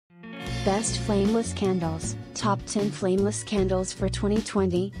Best Flameless Candles, Top 10 Flameless Candles for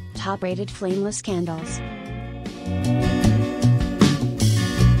 2020, Top Rated Flameless Candles.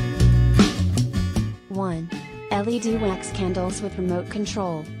 1. LED Wax Candles with Remote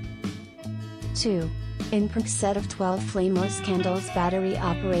Control. 2. Imprint set of 12 Flameless Candles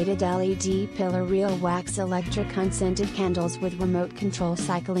Battery-operated LED Pillar Real Wax Electric Unscented Candles with Remote Control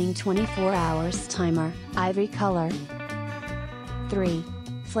Cycling 24 Hours Timer, Ivory Color. 3.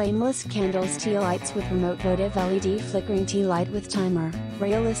 Flameless Candles Tea Lights with Remote Votive LED Flickering Tea Light with Timer,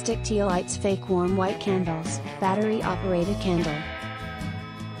 Realistic Tea Lights Fake Warm White Candles, Battery-operated Candle.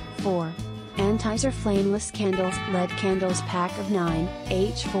 4. Antizer Flameless Candles LED Candles Pack of 9,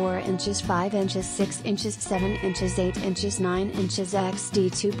 H 4 inches 5 inches 6 inches 7 inches 8 inches 9 inches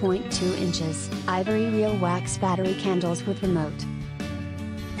XD 2.2 inches, Ivory Real Wax Battery Candles with Remote.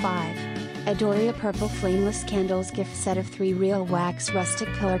 5. Adoria Purple Flameless Candles Gift Set of 3 Real Wax Rustic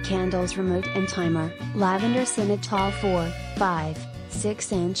Color Candles Remote and Timer, Lavender Scented Tall 4, 5,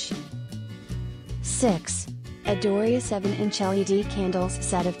 6 inch. 6. Adoria 7-inch LED Candles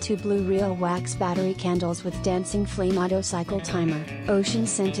Set of 2 Blue Real Wax Battery Candles with Dancing Flame Auto Cycle Timer, Ocean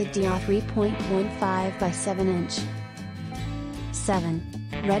Scented Dia 3.15 by 7 inch. 7.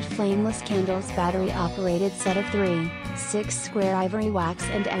 Red Flameless Candles Battery Operated Set of 3, 6 Square Ivory Wax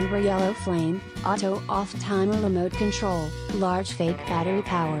and Amber Yellow Flame, Auto Off Timer Remote Control, Large Fake Battery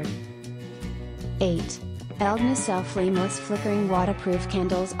Powered. 8. Nacelle Flameless Flickering Waterproof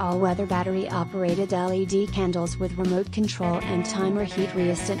Candles All-Weather Battery-Operated LED Candles with Remote Control and Timer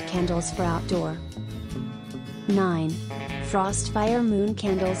Heat-Resistant Candles for Outdoor. 9. Frostfire Moon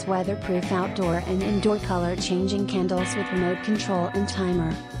Candles Weatherproof Outdoor and Indoor Color Changing Candles with Remote Control and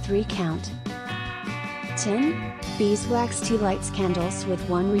Timer, 3 count. 10. Beeswax Tea Lights Candles with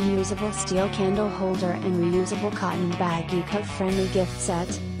 1 reusable steel candle holder and reusable cotton bag eco-friendly gift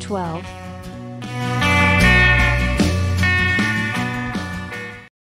set, 12.